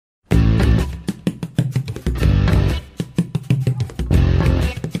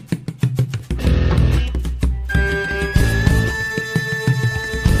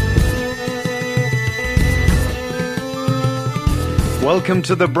Welcome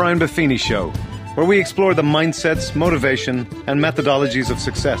to the Brian Buffini Show, where we explore the mindsets, motivation, and methodologies of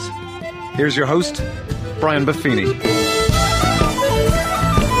success. Here's your host, Brian Buffini.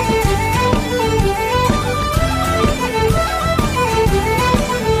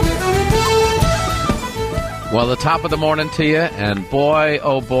 Well, the top of the morning to you, and boy,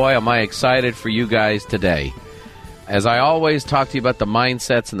 oh boy, am I excited for you guys today. As I always talk to you about the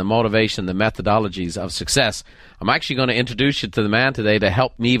mindsets and the motivation, the methodologies of success, I'm actually going to introduce you to the man today to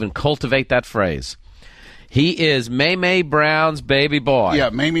help me even cultivate that phrase. He is Mamie Brown's baby boy.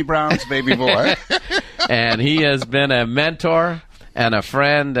 Yeah, Mamie Brown's baby boy. And he has been a mentor and a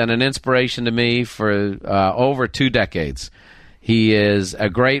friend and an inspiration to me for over 2 decades. He is a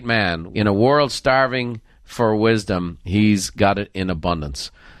great man. In a world starving for wisdom, he's got it in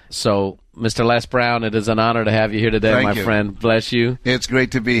abundance. So, Mr. Les Brown, it is an honor to have you here today, my friend. Bless you. It's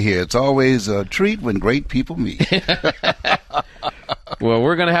great to be here. It's always a treat when great people meet. Well,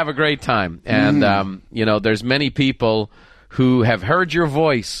 we're going to have a great time. And, there's many people who have heard your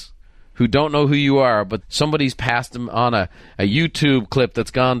voice who don't know who you are, but somebody's passed them on a YouTube clip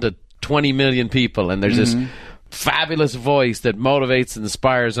that's gone to 20 million people, and there's this fabulous voice that motivates and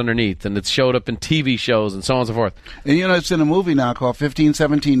inspires underneath, and it's showed up in TV shows and so on and so forth. And it's in a movie now called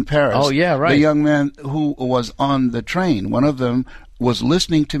 1517 Paris. Oh, yeah, right. The young man who was on the train, one of them was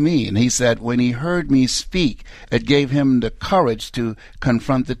listening to me, and he said when he heard me speak, it gave him the courage to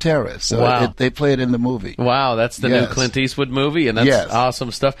confront the terrorists. So wow. They play it in the movie. Wow, that's the new Clint Eastwood movie, and that's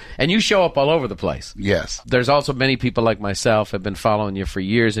awesome stuff. And you show up all over the place. Yes. There's also many people like myself have been following you for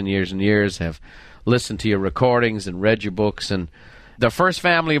years and years and years, have listened to your recordings and read your books, and the first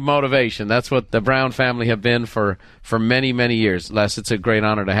family of motivation. That's what the Brown family have been for many, many years. Les, it's a great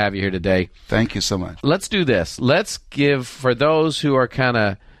honor to have you here today. Thank you so much. Let's do this. Let's give, for those who are kind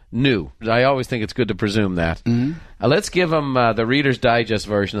of new, I always think it's good to presume that. Let's give them the Reader's Digest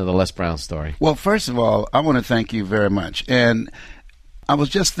version of the Les Brown story. Well, first of all, I want to thank you very much. And I was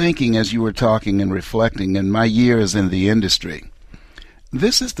just thinking as you were talking and reflecting in my years in the industry,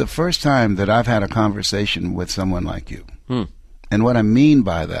 this is the first time that I've had a conversation with someone like you. And what I mean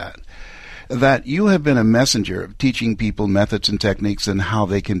by that you have been a messenger of teaching people methods and techniques and how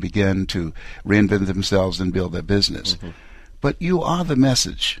they can begin to reinvent themselves and build their business. But you are the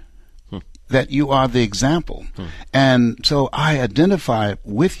message, that you are the example. And so I identify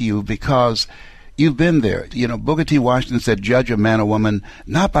with you because you've been there. Booker T. Washington said, judge a man or woman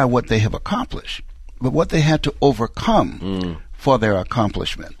not by what they have accomplished, but what they had to overcome for their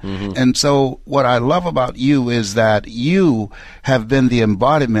accomplishment. And so what I love about you is that you have been the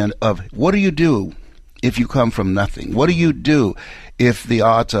embodiment of what do you do if you come from nothing? What do you do if the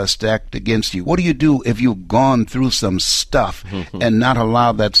odds are stacked against you? What do you do if you've gone through some stuff and not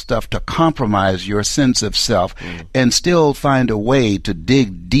allow that stuff to compromise your sense of self and still find a way to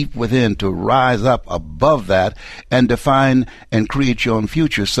dig deep within, to rise up above that and define and create your own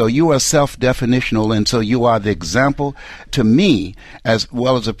future? So you are self-definitional, and so you are the example to me as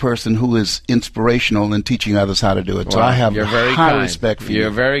well as a person who is inspirational in teaching others how to do it. Well, so I have high kind. respect for you.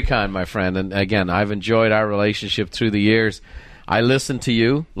 You're very kind, my friend. And again, I've enjoyed our relationship through the years. I listened to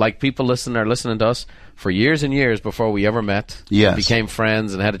you like people are listening to us for years and years before we ever met. Yes. We became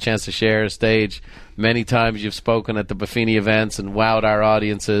friends and had a chance to share a stage. Many times you've spoken at the Buffini events and wowed our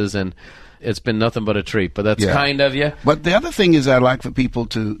audiences, and it's been nothing but a treat. But that's kind of you. But the other thing is I'd like for people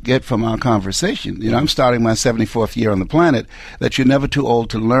to get from our conversation, I'm starting my 74th year on the planet, that you're never too old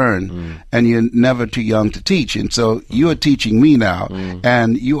to learn and you're never too young to teach. And so you are teaching me now,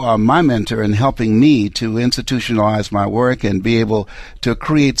 and you are my mentor in helping me to institutionalize my work and be able to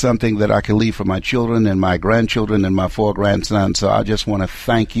create something that I can leave for my children and my grandchildren and my 4 grandsons. So I just want to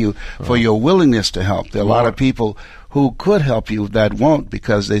thank you for your willingness to help. There are a lot of people who could help you that won't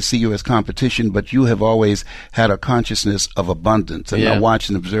because they see you as competition, but you have always had a consciousness of abundance. And I watch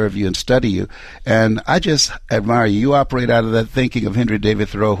and observe you and study you, and I just admire you. You operate out of that thinking of Henry David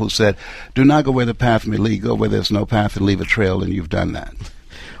Thoreau, who said, do not go where the path may lead, go where there's no path and leave a trail, and you've done that.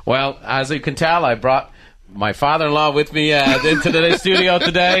 Well, as you can tell, I brought my father-in-law with me into the studio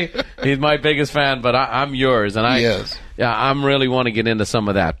today. He's my biggest fan, but I'm yours. And I'm really want to get into some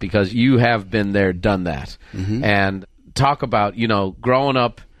of that because you have been there, done that. And talk about, growing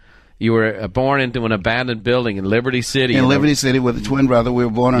up You were born into an abandoned building in Liberty City. In Liberty City with a twin brother. We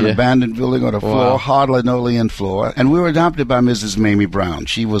were born on an abandoned building on a floor, hard linoleum floor. And we were adopted by Mrs. Mamie Brown.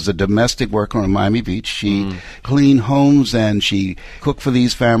 She was a domestic worker on Miami Beach. She cleaned homes and she cooked for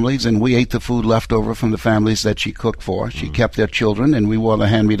these families. And we ate the food left over from the families that she cooked for. She kept their children and we wore the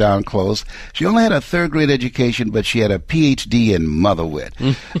hand-me-down clothes. She only had a third-grade education, but she had a Ph.D. in motherwit.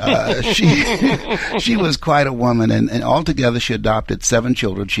 She was quite a woman. And altogether she adopted 7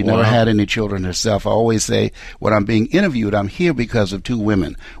 children. She never had any children herself. I always say when I'm being interviewed, I'm here because of 2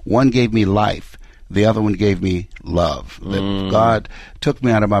 women. One gave me life. The other one gave me love. God took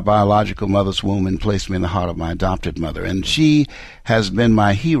me out of my biological mother's womb and placed me in the heart of my adopted mother. And she has been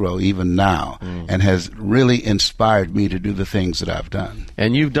my hero even now and has really inspired me to do the things that I've done.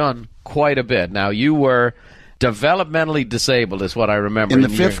 And you've done quite a bit. Now, you were developmentally disabled is what I remember. In the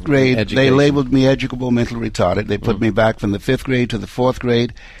 5th grade, they labeled me educable mentally retarded. They put me back from the 5th grade to the 4th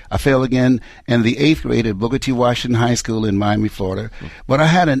grade. I failed again in the 8th grade at Booker T. Washington High School in Miami, Florida. But I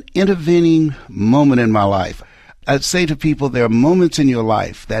had an intervening moment in my life. I'd say to people, there are moments in your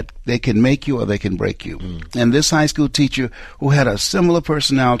life that they can make you or they can break you. And this high school teacher who had a similar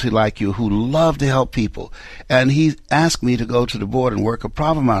personality like you, who loved to help people, and he asked me to go to the board and work a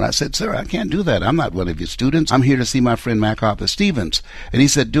problem out. I said, sir, I can't do that. I'm not one of your students. I'm here to see my friend MacArthur Stevens. And he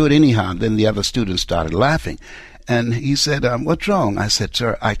said, do it anyhow. Then the other students started laughing. And he said, what's wrong? I said,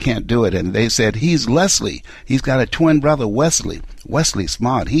 sir, I can't do it. And they said, he's Leslie. He's got a twin brother, Wesley. Wesley's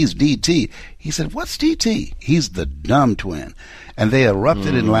smart. He's DT. He said, what's DT? He's the dumb twin. And they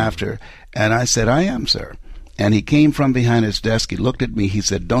erupted in laughter. And I said, I am, sir. And he came from behind his desk. He looked at me. He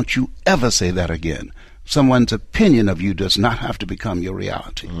said, don't you ever say that again. Someone's opinion of you does not have to become your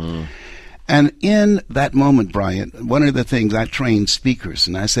reality. And in that moment, Brian, one of the things I train speakers,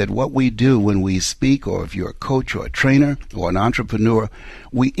 and I said, what we do when we speak, or if you're a coach or a trainer or an entrepreneur,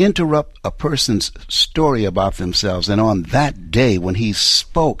 we interrupt a person's story about themselves. And on that day when he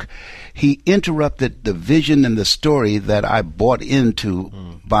spoke, he interrupted the vision and the story that I bought into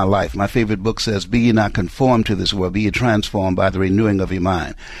my life. My favorite book says, be ye not conformed to this world, be ye transformed by the renewing of your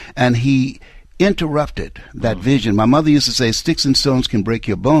mind. And he interrupted that vision. My mother used to say, sticks and stones can break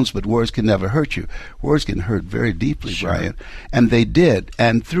your bones, but words can never hurt you. Words can hurt very deeply, Brian. And they did.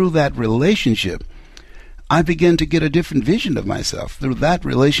 And through that relationship, I began to get a different vision of myself. Through that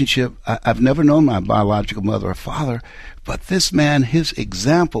relationship, I've never known my biological mother or father, but this man, his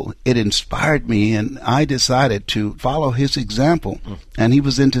example, it inspired me, and I decided to follow his example. And he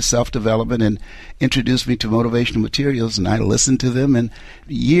was into self-development and introduced me to motivational materials, and I listened to them, and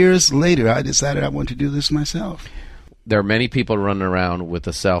years later, I decided I want to do this myself. There are many people running around with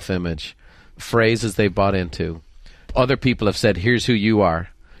a self-image, phrases they bought into. Other people have said, here's who you are.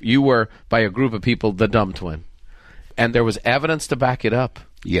 You were, by a group of people, the dumb twin. And there was evidence to back it up.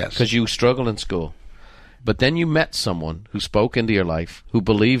 Yes. Because you struggled in school. But then you met someone who spoke into your life, who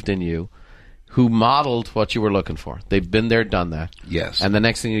believed in you, who modeled what you were looking for. They've been there, done that. Yes. And the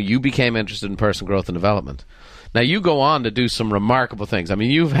next thing you became interested in personal growth and development. Now, you go on to do some remarkable things. I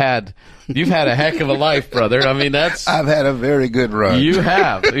mean, you've had a heck of a life, brother. I mean, I've had a very good run. You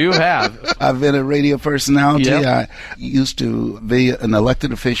have. I've been a radio personality. Yep. I used to be an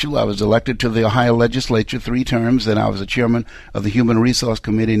elected official. I was elected to the Ohio legislature 3 terms, and I was a chairman of the Human Resource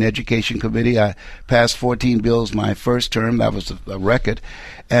Committee and Education Committee. I passed 14 bills my first term. That was a record.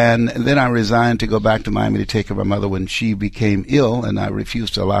 And then I resigned to go back to Miami to take care of my mother when she became ill, and I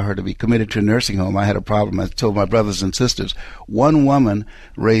refused to allow her to be committed to a nursing home. I had a problem. I told my brothers and sisters, one woman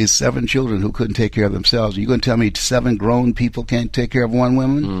raised 7 children who couldn't take care of themselves. You're going to tell me 7 grown people can't take care of one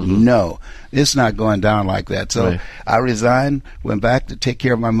woman? Mm-hmm. No, it's not going down like that. So right. I resigned, went back to take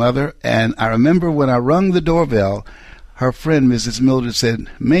care of my mother, and I remember when I rung the doorbell, her friend, Mrs. Mildred, said,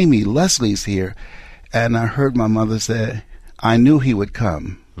 Mamie, Leslie's here. And I heard my mother say, I knew he would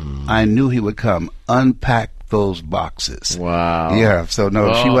come. I knew he would come. Unpack those boxes. Wow. Yeah, so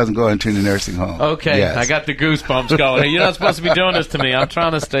no, she wasn't going to the nursing home. Okay, yes. I got the goosebumps going. Hey, you're not supposed to be doing this to me. I'm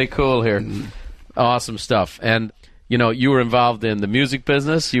trying to stay cool here. Awesome stuff. And, you know, you were involved in the music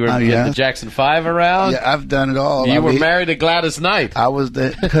business. You were in the Jackson 5 around. Yeah, I've done it all. You were married to Gladys Knight. I was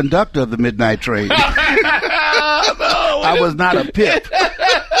the conductor of the Midnight Train. I was not a pip.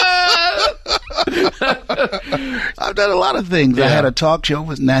 I've done a lot of things. Yeah. I had a talk show,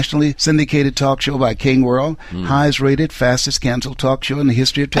 was nationally syndicated talk show by King World, highest rated, fastest canceled talk show in the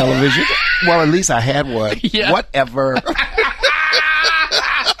history of television. Well, at least I had one. Yeah. Whatever.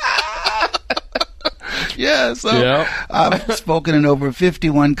 Yeah, so I've spoken in over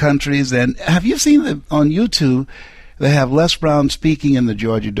 51 countries. And have you seen on YouTube They have Les Brown speaking in the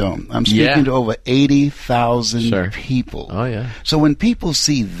Georgia Dome. I'm speaking to over 80,000 people. Oh, yeah. So when people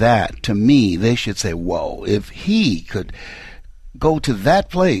see that, to me, they should say, whoa, if he could go to that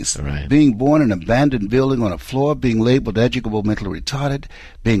place, being born in an abandoned building on a floor, being labeled educable, mentally retarded,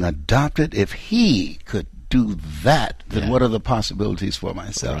 being adopted, if he could do that, then what are the possibilities for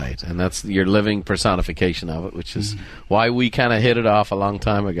myself? Right, and that's your living personification of it, which is why we kind of hit it off a long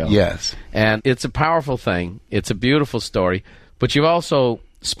time ago. Yes. And it's a powerful thing. It's a beautiful story, but you've also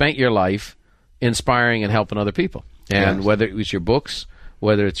spent your life inspiring and helping other people. And whether it was your books,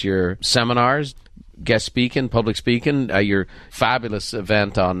 whether it's your seminars, guest speaking, public speaking, your fabulous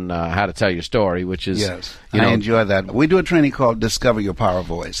event on how to tell your story, which is... Yes, I enjoy that. We do a training called Discover Your Power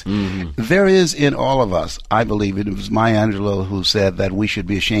Voice. There is in all of us, I believe, it was Maya Angelou who said that we should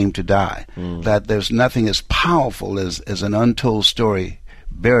be ashamed to die, that there's nothing as powerful as an untold story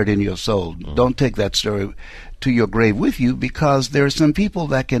buried in your soul. Don't take that story to your grave with you, because there are some people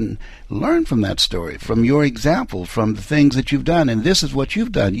that can learn from that story, from your example, from the things that you've done. And this is what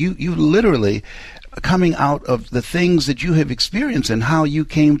you've done. You literally coming out of the things that you have experienced and how you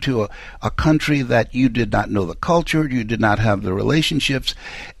came to a country that you did not know the culture, you did not have the relationships,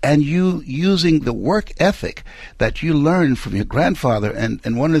 and you using the work ethic that you learned from your grandfather. And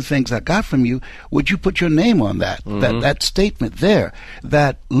one of the things I got from you, would you put your name on that, that statement there,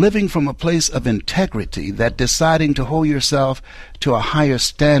 that living from a place of integrity, that deciding to hold yourself to a higher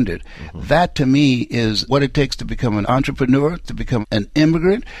standard. That to me is what it takes to become an entrepreneur, to become an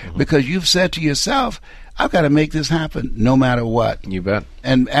immigrant, because you've said to yourself, I've got to make this happen no matter what. You bet.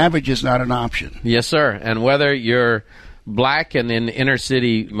 And average is not an option. Yes, sir. And whether you're black and in inner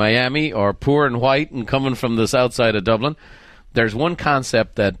city Miami or poor and white and coming from the south side of Dublin, there's one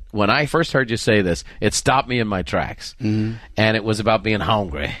concept that when I first heard you say this, it stopped me in my tracks. And it was about being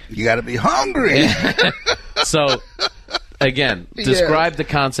hungry. You got to be hungry. So... Again, describe the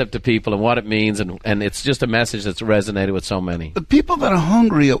concept to people and what it means, and it's just a message that's resonated with so many. The people that are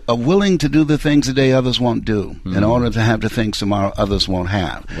hungry are willing to do the things today others won't do in order to have the things tomorrow others won't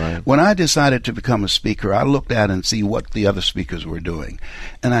have. Right. When I decided to become a speaker, I looked at and see what the other speakers were doing.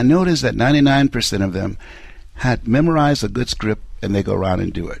 And I noticed that 99% of them had memorized a good script and they go around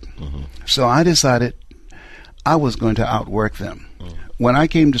and do it. So I decided I was going to outwork them. When I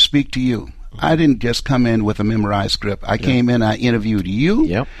came to speak to you, I didn't just come in with a memorized script. I came in, I interviewed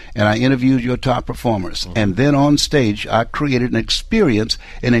you, and I interviewed your top performers. And then on stage, I created an experience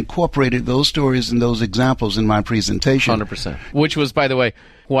and incorporated those stories and those examples in my presentation. 100%. Which was, by the way,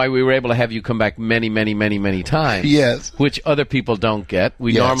 why we were able to have you come back many, many, many, many times. Yes. Which other people don't get.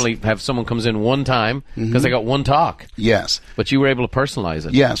 We normally have someone comes in one time because they got one talk. Yes. But you were able to personalize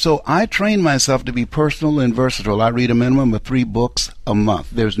it. Yeah, so I train myself to be personal and versatile. I read a minimum of 3 books a month.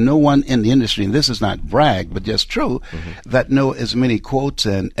 There's no one in the industry, and this is not brag, but just true, that know as many quotes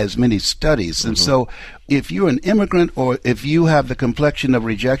and as many studies. And so if you're an immigrant or if you have the complexion of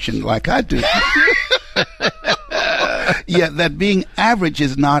rejection like I do, that being average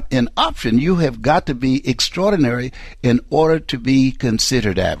is not an option. You have got to be extraordinary in order to be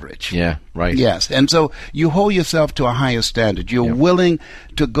considered average. Yeah, right. Yes, and so you hold yourself to a higher standard. You're willing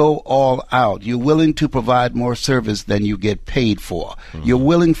to go all out. You're willing to provide more service than you get paid for. You're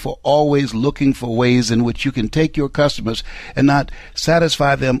willing for always looking for ways in which you can take your customers and not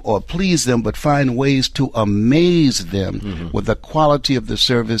satisfy them or please them, but find ways to amaze them with the quality of the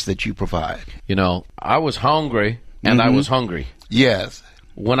service that you provide. You know, I was hungry. And I was hungry. Yes.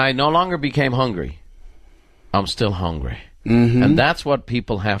 When I no longer became hungry, I'm still hungry. And that's what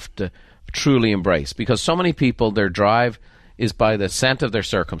people have to truly embrace. Because so many people, their drive is by the scent of their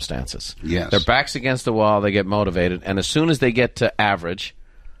circumstances. Yes. Their back's against the wall, they get motivated. And as soon as they get to average,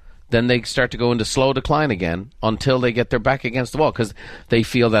 then they start to go into slow decline again until they get their back against the wall because they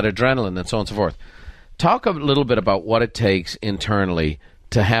feel that adrenaline and so on and so forth. Talk a little bit about what it takes internally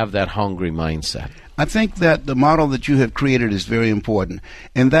to have that hungry mindset. I think that the model that you have created is very important,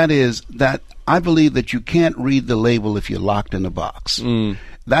 and that is that I believe that you can't read the label if you're locked in a box.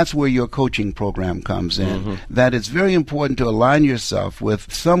 That's where your coaching program comes in. That it's very important to align yourself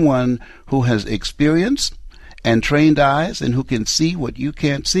with someone who has experience and trained eyes and who can see what you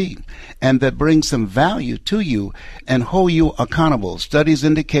can't see, and that brings some value to you and hold you accountable. Studies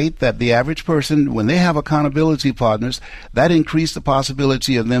indicate that the average person, when they have accountability partners, that increase the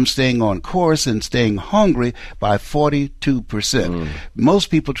possibility of them staying on course and staying hungry by 42%. Most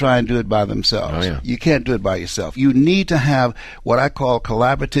people try and do it by themselves. You can't do it by yourself. You need to have what I call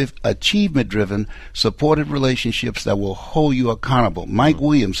collaborative, achievement-driven, supported relationships that will hold you accountable. Mike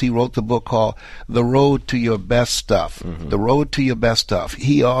Williams, he wrote the book called The Road to Your best stuff, The Road to Your Best Stuff.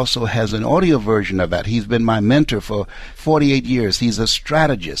 He also has an audio version of that. He's been my mentor for 48 years. He's a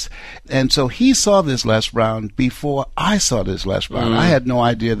strategist. And so he saw this Les Brown before I saw this Les Brown. I had no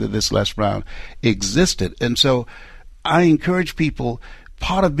idea that this Les Brown existed. And so I encourage people,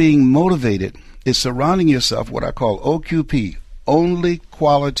 part of being motivated is surrounding yourself what I call OQP, only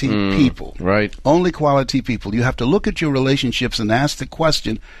quality people. Right. Only quality people. You have to look at your relationships and ask the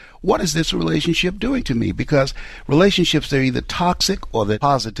question, what is this relationship doing to me? Because relationships, they're either toxic or they're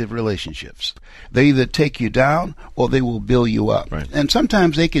positive relationships. They either take you down or they will build you up. Right. And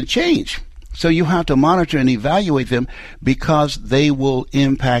sometimes they can change. So you have to monitor and evaluate them because they will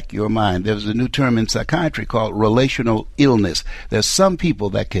impact your mind. There's a new term in psychiatry called relational illness. There's some people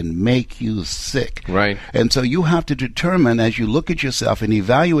that can make you sick. Right. And so you have to determine as you look at yourself and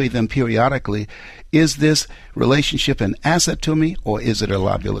evaluate them periodically, is this relationship an asset to me or is it a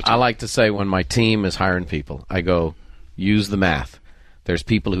liability? I like to say when my team is hiring people, I go, use the math. There's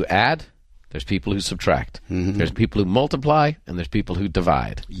people who add. There's people who subtract. There's people who multiply, and there's people who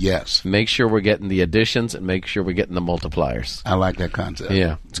divide. Yes. Make sure we're getting the additions and make sure we're getting the multipliers. I like that concept.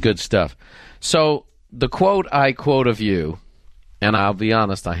 Yeah, it's good stuff. So the quote I quote of you, and I'll be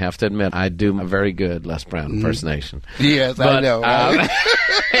honest, I have to admit, I do a very good Les Brown impersonation. Yes, but, I know. Right?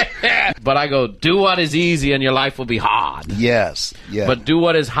 But I go, do what is easy and your life will be hard. Yes. Yeah. But do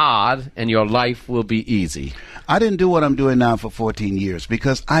what is hard and your life will be easy. I didn't do what I'm doing now for 14 years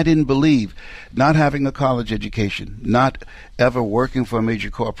because I didn't believe, not having a college education, not ever working for a major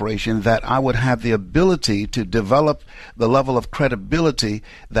corporation, that I would have the ability to develop the level of credibility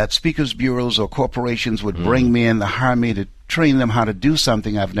that speakers bureaus or corporations would bring me in to hire me to train them how to do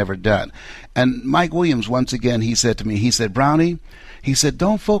something I've never done. And Mike Williams, once again, he said to me, he said, Brownie, he said,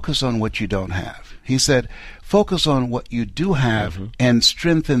 don't focus on what you don't have. He said, focus on what you do have and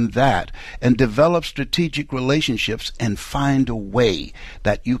strengthen that and develop strategic relationships and find a way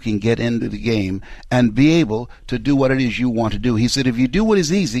that you can get into the game and be able to do what it is you want to do. He said, if you do what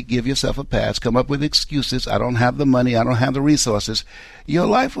is easy, give yourself a pass, come up with excuses. I don't have the money. I don't have the resources. Your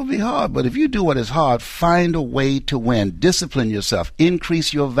life will be hard. But if you do what is hard, find a way to win. Discipline yourself.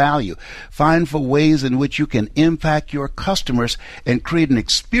 Increase your value. Find for ways in which you can impact your customers and create an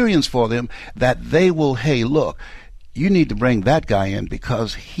experience for them that they will, hey, look, you need to bring that guy in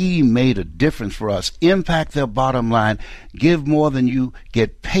because he made a difference for us. Impact their bottom line. Give more than you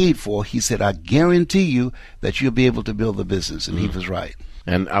get paid for. He said, I guarantee you that you'll be able to build the business. And he was right.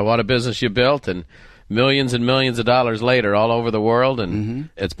 And I want a business you built, and millions of dollars later all over the world, and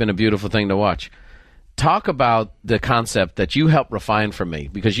it's been a beautiful thing to watch. Talk about the concept that you helped refine for me,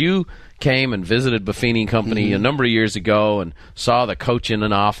 because you came and visited Buffini Company a number of years ago and saw the coaching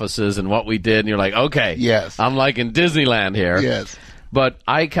and offices and what we did, and you're like, okay, yes, I'm like in Disneyland here. Yes. But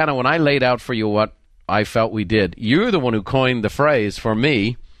I kind of, when I laid out for you what I felt we did, you're the one who coined the phrase for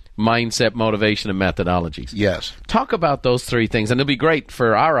me, mindset, motivation, and methodologies. Yes. Talk about those three things, and it'll be great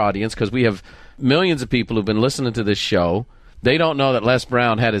for our audience because we have millions of people who've been listening to this show. They don't know that Les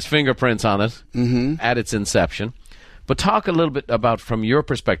Brown had his fingerprints on it at its inception. But talk a little bit about, from your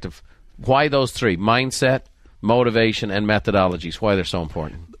perspective, why those three, mindset, motivation, and methodologies, why they're so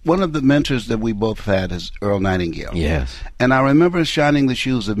important. One of the mentors that we both had is Earl Nightingale. Yes. And I remember shining the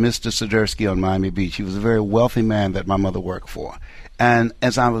shoes of Mr. Swiderski on Miami Beach. He was a very wealthy man that my mother worked for. And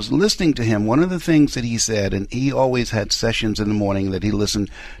as I was listening to him, one of the things that he said, and he always had sessions in the morning that he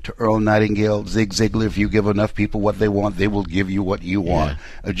listened to Earl Nightingale, Zig Ziglar, if you give enough people what they want, they will give you what you want.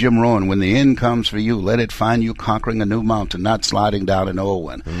 Jim Rohn, when the end comes for you, let it find you conquering a new mountain, not sliding down an old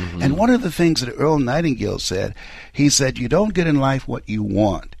one. And one of the things that Earl Nightingale said, he said, you don't get in life what you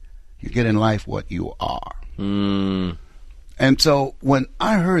want. You get in life what you are. And so when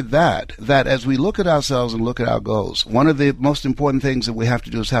I heard that as we look at ourselves and look at our goals, one of the most important things that we have to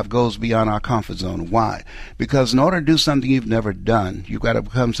do is have goals beyond our comfort zone. Why? Because in order to do something you've never done, you've got to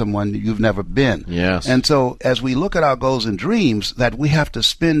become someone you've never been. Yes. And so as we look at our goals and dreams, that we have to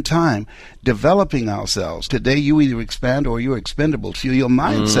spend time developing ourselves. Today you either expand or you're expendable. So your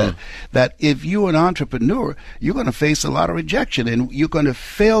mindset that if you're an entrepreneur, you're going to face a lot of rejection and you're going to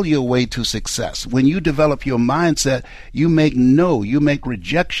fail your way to success. When you develop your mindset, you make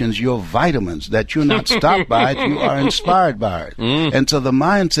rejections your vitamins, that you're not stopped by it, you are inspired by it. And so the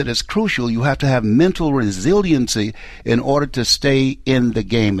mindset is crucial. You have to have mental resiliency in order to stay in the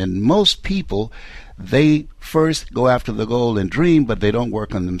game. And most people, they first go after the goal and dream, but they don't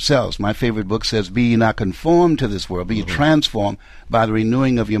work on themselves. My favorite book says, be ye not conformed to this world, be ye transformed by the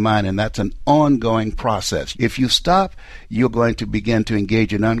renewing of your mind, and that's an ongoing process. If you stop, you're going to begin to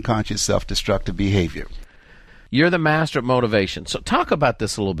engage in unconscious self-destructive behavior. You're the master of motivation. So talk about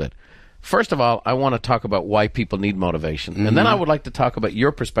this a little bit. First of all, I want to talk about why people need motivation. And then I would like to talk about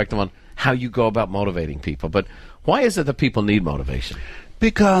your perspective on how you go about motivating people. But why is it that people need motivation?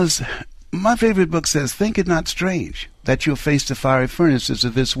 Because my favorite book says, think it not strange that you'll face the fiery furnaces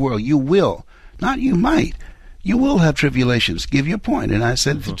of this world. You will, not you might. You will have tribulations. Give your point. And I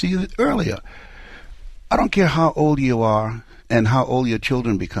said to you earlier, I don't care how old you are and how old your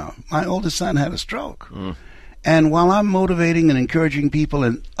children become. My oldest son had a stroke. And while I'm motivating and encouraging people,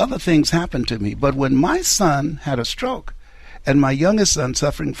 and other things happened to me, but when my son had a stroke and my youngest son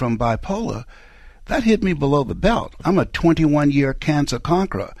suffering from bipolar, that hit me below the belt. I'm a 21-year cancer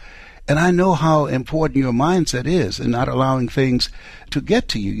conqueror, and I know how important your mindset is in not allowing things to get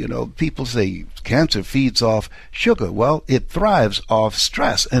to you. You know, people say cancer feeds off sugar. Well, it thrives off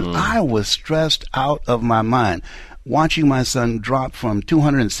stress, and I was stressed out of my mind, watching my son drop from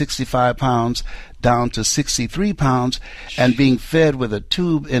 265 pounds down to 63 pounds and being fed with a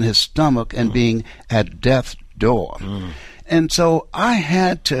tube in his stomach and being at death's door. And so I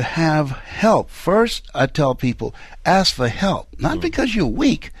had to have help. First, I tell people, ask for help, not because you're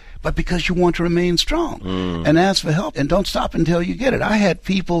weak, but because you want to remain strong. And ask for help, and don't stop until you get it. I had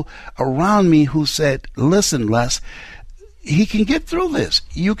people around me who said, listen, Les, he can get through this.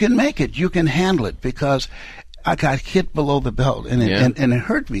 You can make it. You can handle it, because I got hit below the belt, and it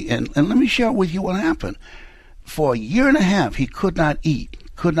hurt me. And let me share with you what happened. For a year and a half, he could not eat,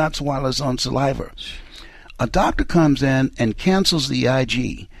 could not swallow his own saliva. A doctor comes in and cancels the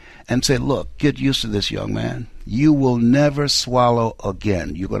IG and said, look, get used to this, young man. You will never swallow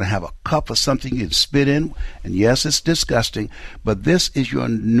again. You're going to have a cup of something you can spit in, and yes, it's disgusting, but this is your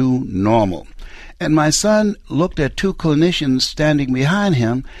new normal. And my son looked at two clinicians standing behind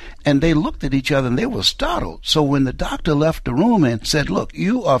him, and they looked at each other, and they were startled. So when the doctor left the room and said, look,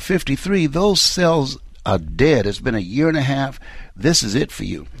 you are 53, those cells are dead. It's been a year and a half. This is it for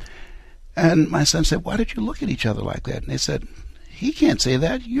you. And my son said, why did you look at each other like that? And they said, he can't say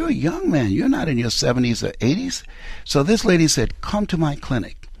that. You're a young man. You're not in your 70s or 80s. So this lady said, come to my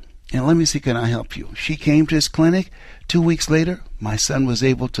clinic, and let me see, can I help you? She came to his clinic. 2 weeks later, my son was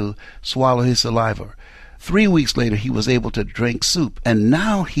able to swallow his saliva. 3 weeks later, he was able to drink soup. And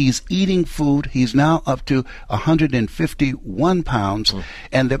now he's eating food. He's now up to 151 pounds,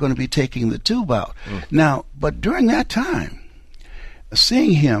 and they're going to be taking the tube out. Now, but during that time,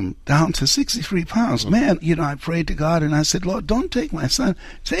 seeing him down to 63 pounds, man, you know, I prayed to God, and I said, Lord, don't take my son.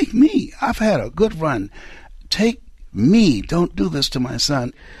 Take me. I've had a good run. Take me. Don't do this to my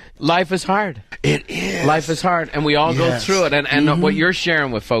son. Life is hard. It is. Life is hard, and we all go through it. And what you're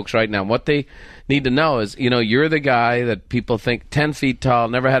sharing with folks right now, what they need to know is, you know, you're the guy that people think 10 feet tall,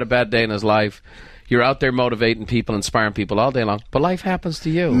 never had a bad day in his life. You're out there motivating people, inspiring people all day long, but life happens to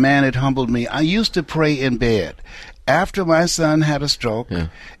you. Man, it humbled me. I used to pray in bed. After my son had a stroke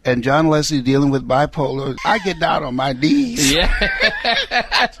and John Leslie dealing with bipolar, I get down on my knees. Yeah.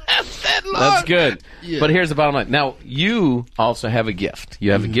 That's good. Yeah. But here's the bottom line. Now, you also have a gift.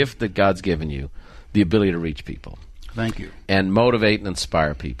 You have a gift that God's given you, the ability to reach people. Thank you. And motivate and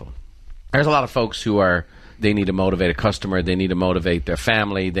inspire people. There's a lot of folks who they need to motivate a customer, they need to motivate their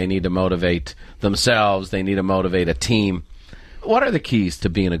family, they need to motivate themselves, they need to motivate a team. What are the keys to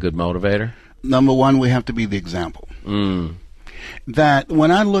being a good motivator? Number one, we have to be the example. That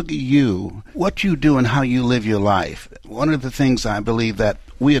when I look at you, what you do and how you live your life, one of the things I believe that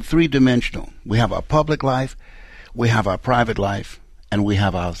we are three-dimensional. We have our public life, we have our private life, and we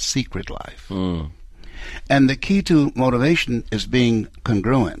have our secret life. And the key to motivation is being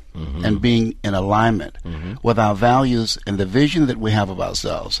congruent and being in alignment with our values and the vision that we have of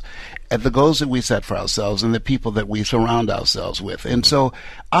ourselves, and the goals that we set for ourselves, and the people that we surround ourselves with. And so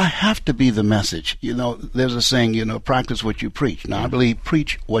I have to be the message. You know, there's a saying, you know, practice what you preach. Now, I believe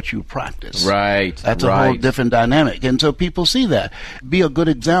preach what you practice. Right. That's a whole different dynamic. And so people see that. Be a good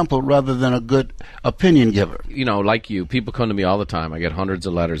example rather than a good opinion giver. You know, like you, people come to me all the time. I get hundreds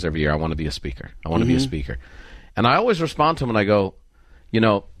of letters every year. I want to be a speaker. I want to be a speaker. And I always respond to them and I go, you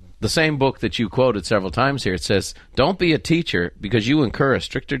know, the same book that you quoted several times here, it says, don't be a teacher because you incur a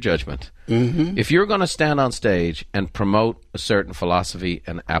stricter judgment. If you're going to stand on stage and promote a certain philosophy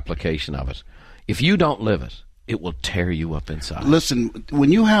and application of it, if you don't live it, it will tear you up inside. Listen,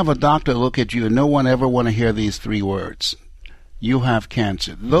 when you have a doctor look at you and no one ever want to hear these three words, you have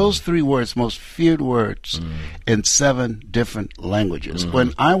cancer. Those three words, most feared words in 7 different languages.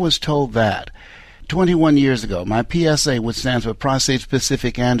 When I was told that, 21 years ago, my PSA, which stands for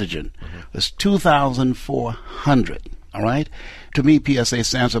prostate-specific antigen, was 2,400, all right? To me, PSA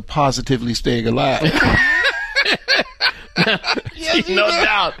stands for positively staying alive. Yes, no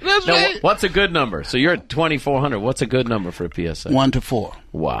doubt. That's right. What's a good number? So you're at 2,400. What's a good number for a PSA? 1 to 4.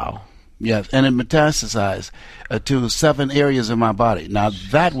 Wow. Yes, and it metastasized to 7 areas of my body. Now,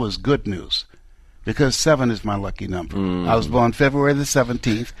 that was good news, because 7 is my lucky number. I was born February the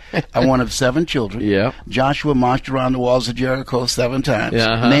 17th. I'm one of 7 children. Yeah. Joshua marched around the walls of Jericho 7 times.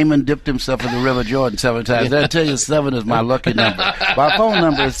 Naaman dipped himself in the River Jordan 7 times. I'll tell you, 7 is my lucky number. My phone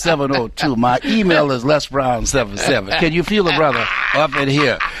number is 702. My email is lesbrown77. Can you feel the brother up in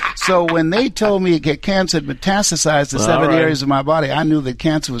here? So when they told me cancer had metastasized to 7 areas of my body, I knew that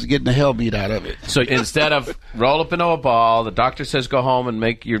cancer was getting the hell beat out of it. So instead of roll up into a ball, the doctor says go home and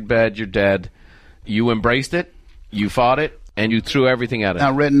make your bed, you're dead. You embraced it, you fought it, and you threw everything at it. I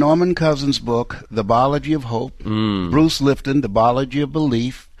read Norman Cousins' book, The Biology of Hope, Bruce Lipton, The Biology of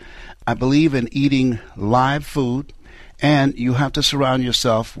Belief. I believe in eating live food, and you have to surround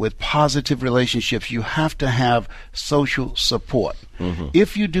yourself with positive relationships. You have to have social support.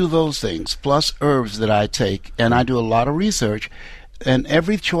 If you do those things, plus herbs that I take, and I do a lot of research, and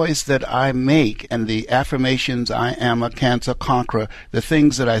every choice that I make and the affirmations, I am a cancer conqueror, the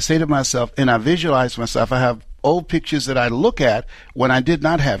things that I say to myself, and I visualize myself, I have old pictures that I look at when I did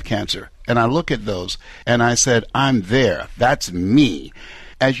not have cancer. And I look at those and I said, I'm there. That's me.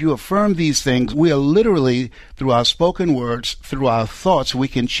 As you affirm these things, we are literally, through our spoken words, through our thoughts, we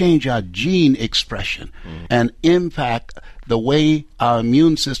can change our gene expression and impact the way our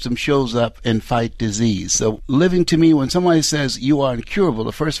immune system shows up and fight disease. So living, to me, when somebody says you are incurable,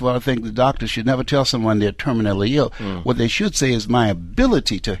 first of all, I think the doctor should never tell someone they're terminally ill. What they should say is, my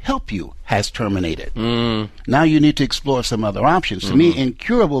ability to help you has terminated. Now you need to explore some other options. To me,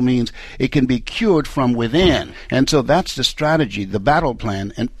 incurable means it can be cured from within. And so that's the strategy, the battle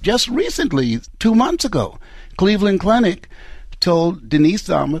plan. And just recently, 2 months ago, Cleveland Clinic told Denise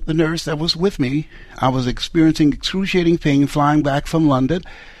Dahmer, the nurse that was with me, I was experiencing excruciating pain flying back from London,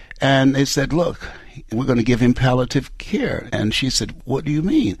 and they said, look, we're going to give him palliative care. And she said, what do you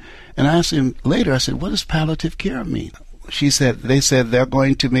mean? And I asked him later, I said, what does palliative care mean? They said they're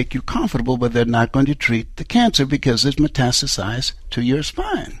going to make you comfortable, but they're not going to treat the cancer because it's metastasized to your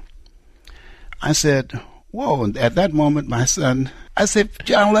spine. I said, whoa. And at that moment, my son, I said,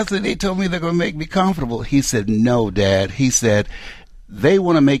 John Leslie, they told me they're going to make me comfortable. He said, no, Dad. He said, they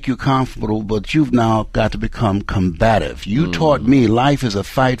want to make you comfortable, but you've now got to become combative. You taught me life is a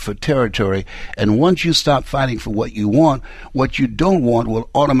fight for territory, and once you stop fighting for what you don't want will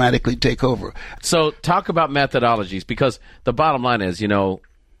automatically take over. So talk about methodologies, because the bottom line is,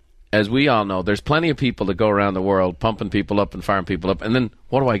 as we all know, there's plenty of people that go around the world pumping people up and firing people up, and then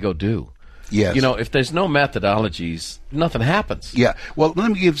what do I go do? Yes. If there's no methodologies, nothing happens. Yeah. Well,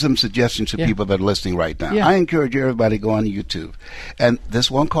 let me give some suggestions to people that are listening right now. I encourage everybody to go on YouTube, and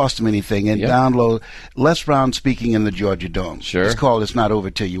this won't cost them anything, and download Les Brown speaking in the Georgia Dome. Sure. It's called It's Not Over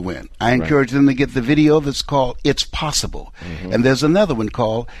Till You Win. I encourage them to get the video that's called It's Possible. And there's another one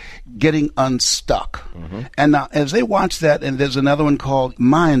called Getting Unstuck. And now, as they watch that, and there's another one called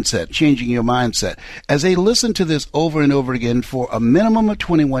Mindset, Changing Your Mindset. As they listen to this over and over again for a minimum of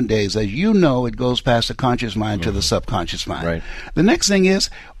 21 days, as you know, it goes past the conscious mind to the subconscious mind. Right. The next thing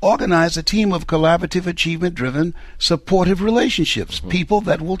is organize a team of collaborative, achievement-driven, supportive relationships, people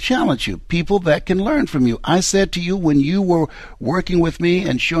that will challenge you, people that can learn from you. I said to you when you were working with me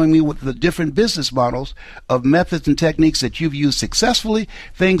and showing me with the different business models of methods and techniques that you've used successfully,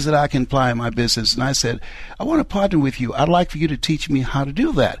 things that I can apply in my business, and I said, I want to partner with you. I'd like for you to teach me how to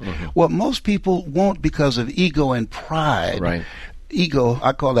do that. Well, most people won't because of ego and pride. Right. Ego,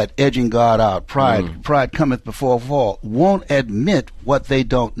 I call that edging God out. Pride cometh before a fall. Won't admit what they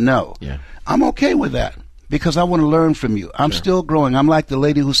don't know. Yeah. I'm okay with that because I want to learn from you. I'm still growing. I'm like the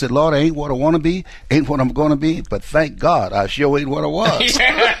lady who said, Lord, I ain't what I want to be, ain't what I'm going to be, but thank God I sure ain't what I was.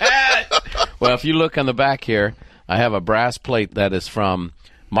 Well, if you look on the back here, I have a brass plate that is from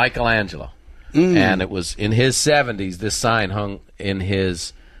Michelangelo. And it was in his 70s, this sign hung in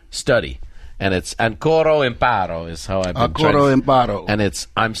his study. And it's ancora imparo is how I've been Ancora imparo. And it's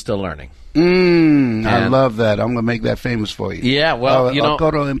I'm still learning. I love that. I'm going to make that famous for you. Yeah, well,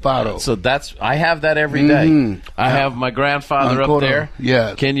 ancora imparo. So I have that every day. I have my grandfather up there.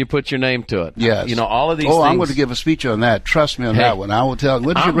 Yes. Can you put your name to it? Yes. All of these things. I'm going to give a speech on that. Trust me on that one. I will tell.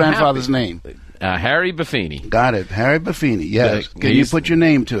 What is your grandfather's name? Harry Buffini. Got it. Harry Buffini. Yes. Can you put your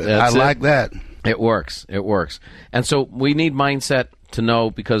name to it? I like that. It works. It works. And so we need mindset to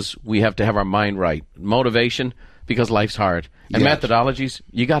know because we have to have our mind right. Motivation because life's hard. And methodologies,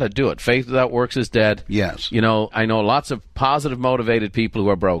 you got to do it. Faith without works is dead. Yes. I know lots of positive, motivated people who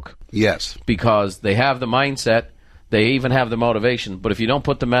are broke. Yes. Because they have the mindset, They even have the motivation, but if you don't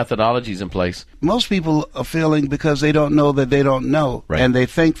put the methodologies in place... Most people are failing because they don't know that they don't know, Right. and they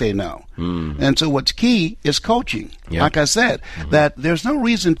think they know. And so what's key is coaching. Yeah. Like I said, that there's no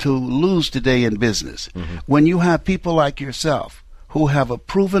reason to lose today in business. When you have people like yourself who have a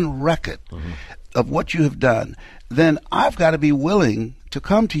proven record of what you have done, then I've got to be willing to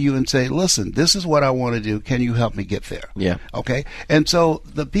come to you and say, listen, this is what I want to do. Can you help me get there? Yeah. Okay? And so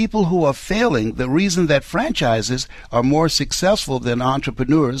the people who are failing, the reason that franchises are more successful than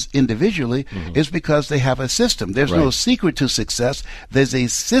entrepreneurs individually is because they have a system. There's no Right. secret to success. There's a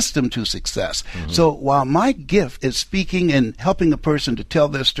system to success. So while my gift is speaking and helping a person to tell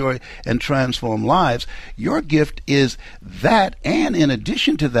their story and transform lives, your gift is that, and in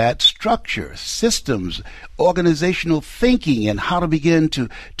addition to that, structure, systems, organizational thinking, and how to begin to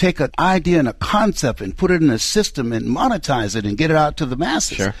take an idea and a concept and put it in a system and monetize it and get it out to the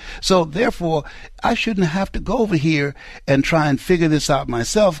masses. Sure. So therefore, I shouldn't have to go over here and try and figure this out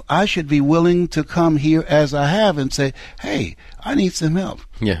myself. I should be willing to come here as I have and say, hey, I need some help.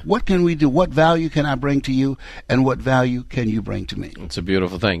 Yeah. What can we do? What value can I bring to you? And what value can you bring to me? It's a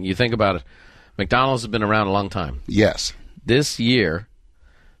beautiful thing. You think about it. McDonald's has been around a long time. Yes. This year,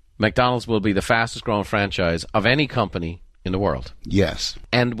 McDonald's will be the fastest growing franchise of any company in the world, Yes.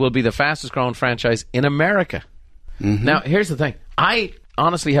 and will be the fastest growing franchise in America. Now, here's the thing. I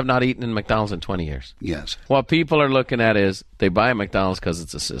honestly have not eaten in McDonald's in 20 years. Yes. What people are looking at is they buy McDonald's because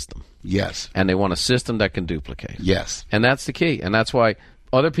it's a system, Yes. and they want a system that can duplicate. Yes. And that's the key. And that's why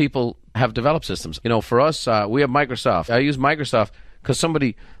other people have developed systems. You know, for us, we have Microsoft. I use Microsoft because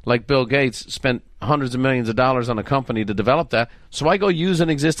somebody like Bill Gates spent hundreds of millions of dollars on a company to develop that. So I go use an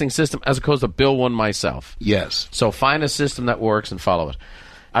existing system as opposed to build one myself. Yes. So find a system that works and follow it.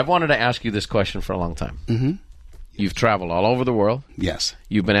 I've wanted to ask you this question for a long time. You've traveled all over the world. Yes.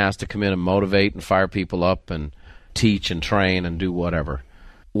 You've been asked to come in and motivate and fire people up and teach and train and do whatever.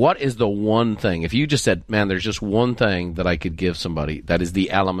 What is the one thing, if you just said, man, there's just one thing that I could give somebody that is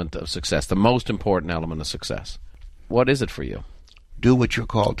the element of success, the most important element of success, what is it for you? Do what you're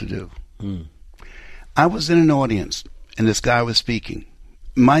called to do. I was in an audience, and this guy was speaking.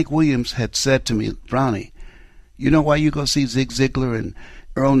 Mike Williams had said to me, Brownie, you know why you go see Zig Ziglar and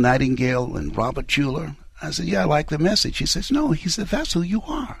Earl Nightingale and Robert Schuller? I said, yeah, I like the message. He says, no. He said, that's who you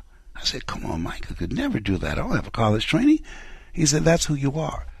are. I said, come on, Mike, I could never do that. I don't have a college training. He said, that's who you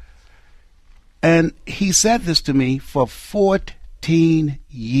are. And he said this to me for 14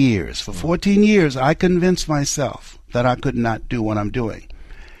 years. For 14 years, I convinced myself that I could not do what I'm doing.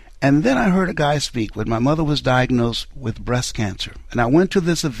 And then I heard a guy speak when my mother was diagnosed with breast cancer. And I went to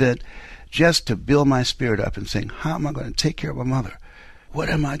this event just to build my spirit up and saying, how am I going to take care of my mother? What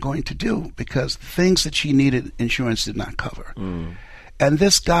am I going to do? Because the things that she needed, insurance did not cover. And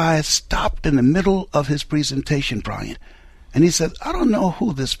this guy stopped in the middle of his presentation, Brian, and he said, I don't know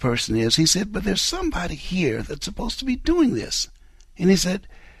who this person is. He said, but there's somebody here that's supposed to be doing this. And he said,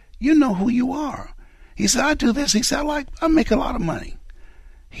 you know who you are. He said, I do this. He said, I make a lot of money.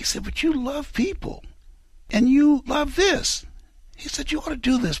 He said, but you love people, and you love this. He said, you ought to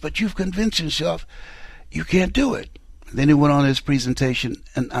do this, but you've convinced yourself you can't do it. Then he went on his presentation,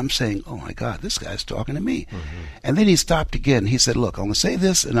 and I'm saying, oh, my God, this guy's talking to me. And then he stopped again. He said, look, I'm going to say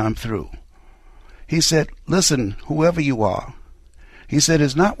this, and I'm through. He said, listen, whoever you are, he said,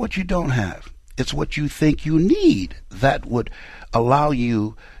 it's not what you don't have. It's what you think you need that would allow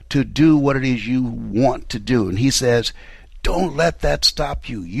you to do what it is you want to do. And he says, don't let that stop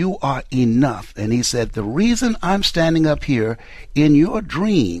you. You are enough. And he said, the reason I'm standing up here in your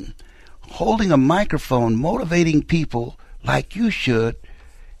dream, holding a microphone, motivating people like you should,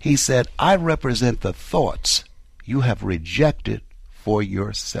 he said, I represent the thoughts you have rejected for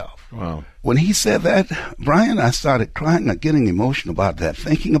yourself. Wow. When he said that, Brian, I started crying and getting emotional about that.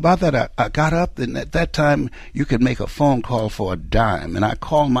 Thinking about that, I got up, and at that time, you could make a phone call for a dime. And I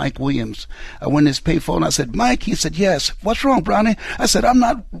called Mike Williams. I went to his payphone. I said, Mike? He said, yes. What's wrong, Brownie? I said, I'm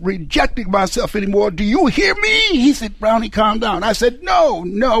not rejecting myself anymore. Do you hear me? He said, Brownie, calm down. I said,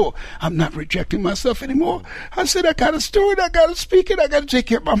 no, I'm not rejecting myself anymore. I said, I got a story. I got to speak it. I got to take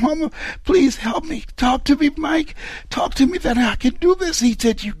care of my mama. Please help me. Talk to me, Mike. Talk to me that I can do this. He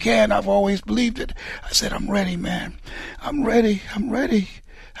said, you can. I've always believed it. I said, I'm ready, man. I'm ready.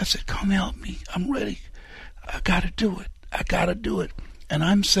 I said, come help me. I'm ready. I got to do it. And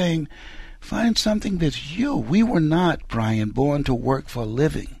I'm saying, find something that's you. We were not, Brian, born to work for a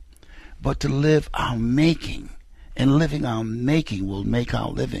living, but to live our making. And living our making will make our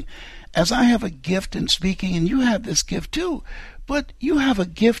living. As I have a gift in speaking, and you have this gift too, but you have a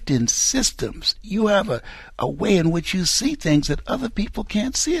gift in systems. You have a way in which you see things that other people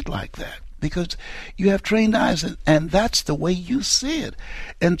can't see it like that. because you have trained eyes, and that's the way you see it.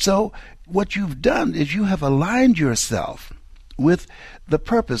 And so what you've done is you have aligned yourself with the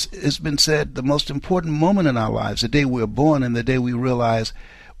purpose. It's been said the most important moment in our lives, the day we were born and the day we realize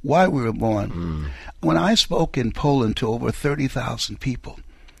why we were born. When I spoke in Poland to over 30,000 people,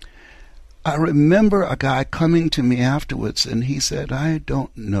 I remember a guy coming to me afterwards, and he said, I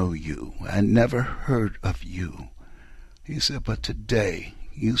don't know you. I never heard of you. He said, but today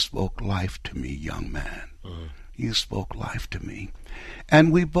you spoke life to me, young man. You spoke life to me.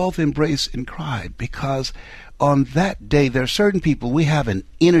 And we both embraced and cried, because on that day, there are certain people, we have an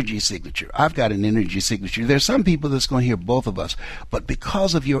energy signature. I've got an energy signature. There's some people that's going to hear both of us. But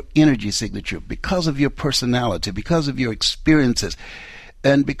because of your energy signature, because of your personality, because of your experiences,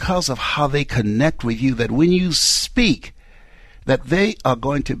 and because of how they connect with you, that when you speak, that they are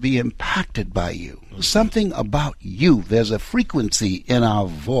going to be impacted by you. Something about you. There's a frequency in our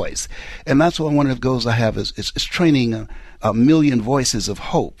voice. And that's one of the goals I have is training a million voices of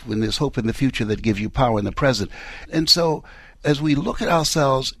hope. When there's hope in the future that gives you power in the present. And so as we look at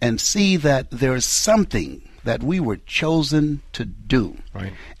ourselves and see that there is something that we were chosen to do,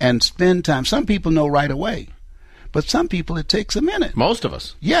 right, and spend time. Some people know right away. But some people, it takes a minute. Most of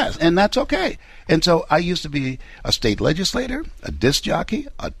us. Yes, and that's okay. And so I used to be a state legislator, a disc jockey,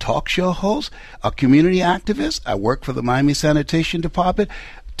 a talk show host, a community activist. I worked for the Miami Sanitation Department.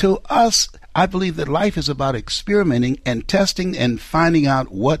 To us, I believe that life is about experimenting and testing and finding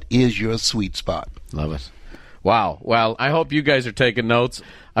out what is your sweet spot. Love it. Wow. Well, I hope you guys are taking notes.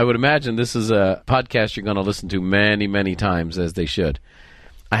 I would imagine this is a podcast you're going to listen to many, many times, as they should.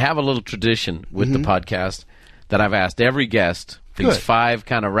 I have a little tradition with the podcast that I've asked every guest. These 5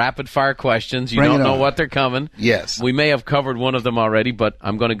 kind of rapid-fire questions. You don't know what they're coming. Yes. We may have covered one of them already, but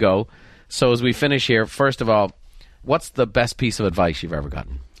I'm going to go. So as we finish here, first of all, what's the best piece of advice you've ever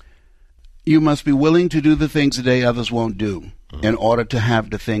gotten? You must be willing to do the things today others won't do in order to have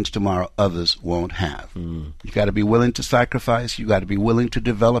the things tomorrow others won't have. You've got to be willing to sacrifice. You've got to be willing to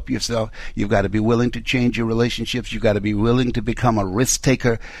develop yourself. You've got to be willing to change your relationships. You've got to be willing to become a risk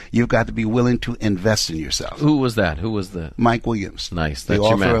taker. You've got to be willing to invest in yourself. Who was that? Who was the... Mike Williams. Nice. The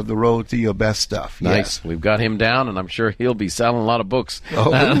author of The Road to Your Best Stuff. Nice. Yes. We've got him down, and I'm sure he'll be selling a lot of books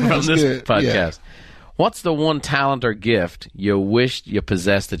from this podcast. Yeah. What's the one talent or gift you wished you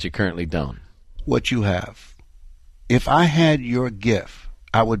possessed that you currently don't? What you have. If I had your gift,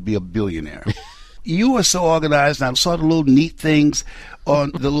 I would be a billionaire. You are so organized. I saw the little neat things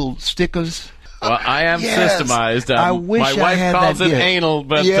on the little stickers. Well, I am systemized. I wish my wife had calls that it gift. anal,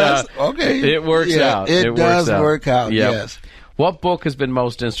 but okay. It works out. It does work out, Yep. yes. What book has been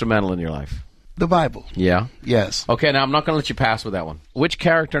most instrumental in your life? The Bible. Yeah? Yes. Okay, now I'm not going to let you pass with that one. Which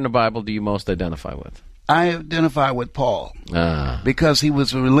character in the Bible do you most identify with? I identify with Paul because he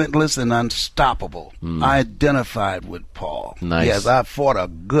was relentless and unstoppable. I identified with Paul. Nice. Yes, I fought a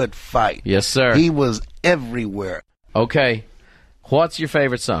good fight. Yes, sir. He was everywhere. Okay. What's your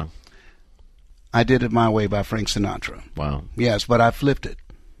favorite song? I Did It My Way by Frank Sinatra. Wow. Yes, but I flipped it.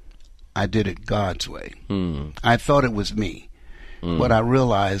 I did it God's way. I thought it was me. But I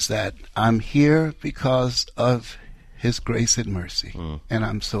realized that I'm here because of His grace and mercy. And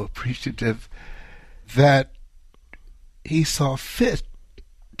I'm so appreciative that He saw fit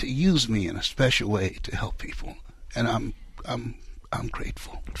to use me in a special way to help people, and I'm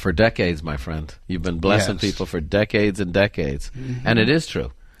grateful. For decades, my friend, you've been blessing people for decades and decades, and it is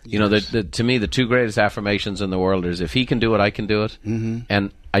true. You know, to me, the 2 greatest affirmations in the world is if He can do it, I can do it,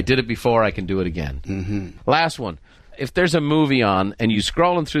 and I did it before, I can do it again. Last one. If there's a movie on and you're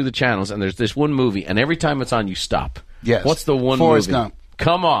scrolling through the channels and there's this one movie, and every time it's on, you stop. Yes. What's the one Forrest movie? Gump.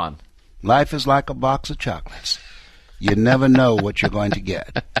 Come on. Life is like a box of chocolates. You never know what you're going to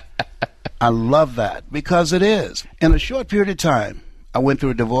get. I love that because it is. In a short period of time, I went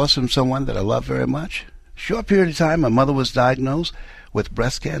through a divorce from someone that I love very much. Short period of time, my mother was diagnosed with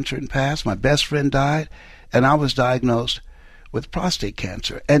breast cancer and passed. My best friend died, and I was diagnosed with prostate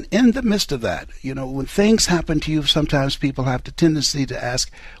cancer. And in the midst of that, you know, when things happen to you, sometimes people have the tendency to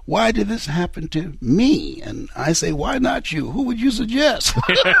ask, why did this happen to me? And I say, why not you? Who would you suggest?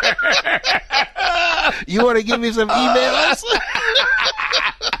 You want to give me some emails?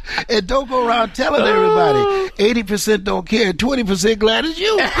 And don't go around telling everybody 80% don't care, 20% glad it's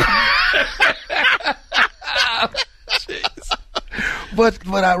you. But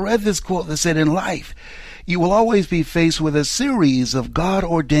I read this quote that said, in life, you will always be faced with a series of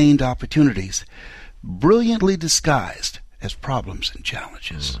God-ordained opportunities, brilliantly disguised as problems and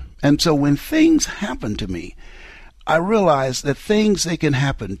challenges. And so when things happen to me, I realize that they can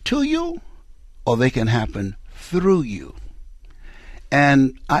happen to you or they can happen through you.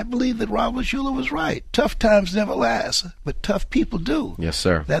 And I believe that Robert Schuller was right. Tough times never last, but tough people do. Yes,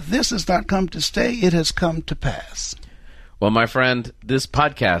 sir. That this has not come to stay, it has come to pass. Well, my friend, this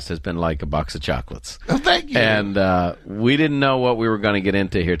podcast has been like a box of chocolates. Oh, thank you. And we didn't know what we were going to get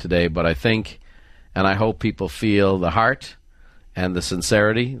into here today, but I think, and I hope people feel the heart and the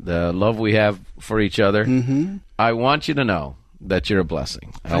sincerity, the love we have for each other. Mm-hmm. I want you to know that you're a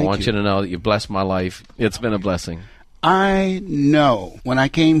blessing. I want you to know that you've blessed my life. It's been a blessing. I know when I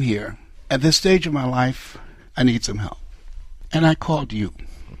came here, at this stage of my life, I need some help. And I called you.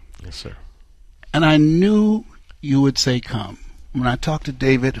 Yes, sir. And I knew you would say come. When I talked to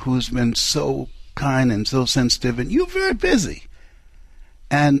David, who's been so kind and so sensitive, and you're very busy.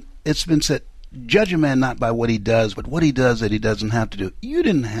 And it's been said, judge a man not by what he does, but what he does that he doesn't have to do. You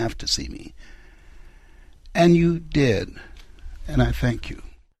didn't have to see me. And you did. And I thank you.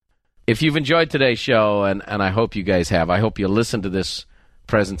 If you've enjoyed today's show, and I hope you guys have, I hope you listen to this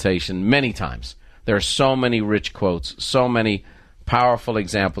presentation many times. There are so many rich quotes, so many powerful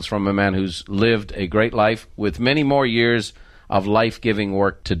examples from a man who's lived a great life with many more years of life-giving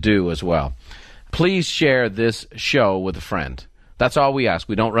work to do as well. Please share this show with a friend. That's all we ask.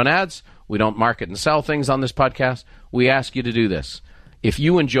 We don't run ads. We don't market and sell things on this podcast. We ask you to do this. If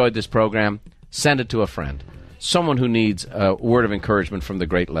you enjoyed this program, send it to a friend, someone who needs a word of encouragement from the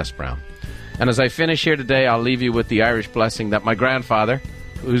great Les Brown. And as I finish here today, I'll leave you with the Irish blessing that my grandfather,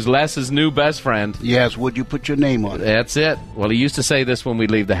 who's Les's new best friend. Yes, would you put your name on it? That's it. Well, he used to say this when we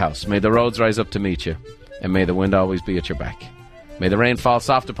leave the house. May the roads rise up to meet you, and may the wind always be at your back. May the rain fall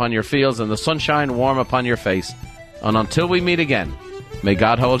soft upon your fields and the sunshine warm upon your face. And until we meet again, may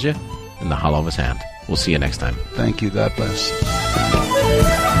God hold you in the hollow of his hand. We'll see you next time. Thank you. God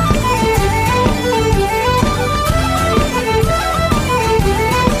bless.